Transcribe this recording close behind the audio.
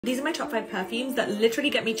These are my top 5 perfumes that literally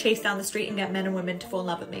get me chased down the street and get men and women to fall in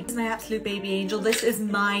love with me. This is my absolute baby angel. This is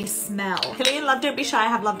my smell. Killian Love Don't Be Shy. I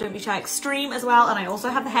have Love Don't Be Shy Extreme as well, and I also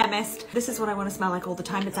have the hair mist. This is what I want to smell like all the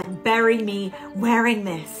time. It's like bury me wearing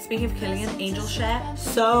this. Speaking of Killian, Angel Share,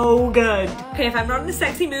 so good. Okay, if I'm not in a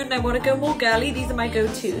sexy mood and I want to go more girly, these are my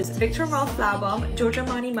go-tos. Victor & Rolf Flower Bomb, Giorgio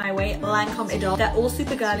Armani My Way, Lancome Idol. They're all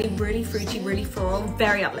super girly, really fruity, really floral,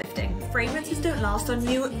 very uplifting. Fragrances don't last on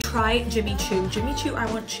you. Try Jimmy Choo. Jimmy Choo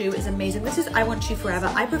I Want Choo is amazing. This is I Want Choo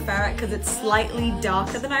Forever. I prefer it because it's slightly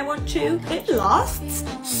darker than I Want Choo. It lasts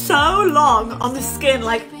so long on the skin.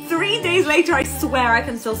 Like 3 days later, I swear I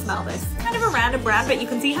can still smell this. Kind of a random brand, but you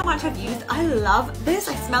can see how much I've used. I love this.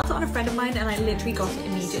 I smelled it on a friend of mine and I literally got it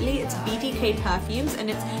immediately. It's BDK Perfumes and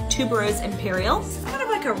it's Tuberose Imperial. It's kind of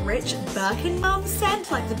like a rich Birkin mum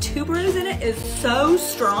scent. Like the tuberose in it is so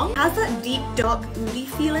strong. It has that deep dark oody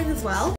feeling as well.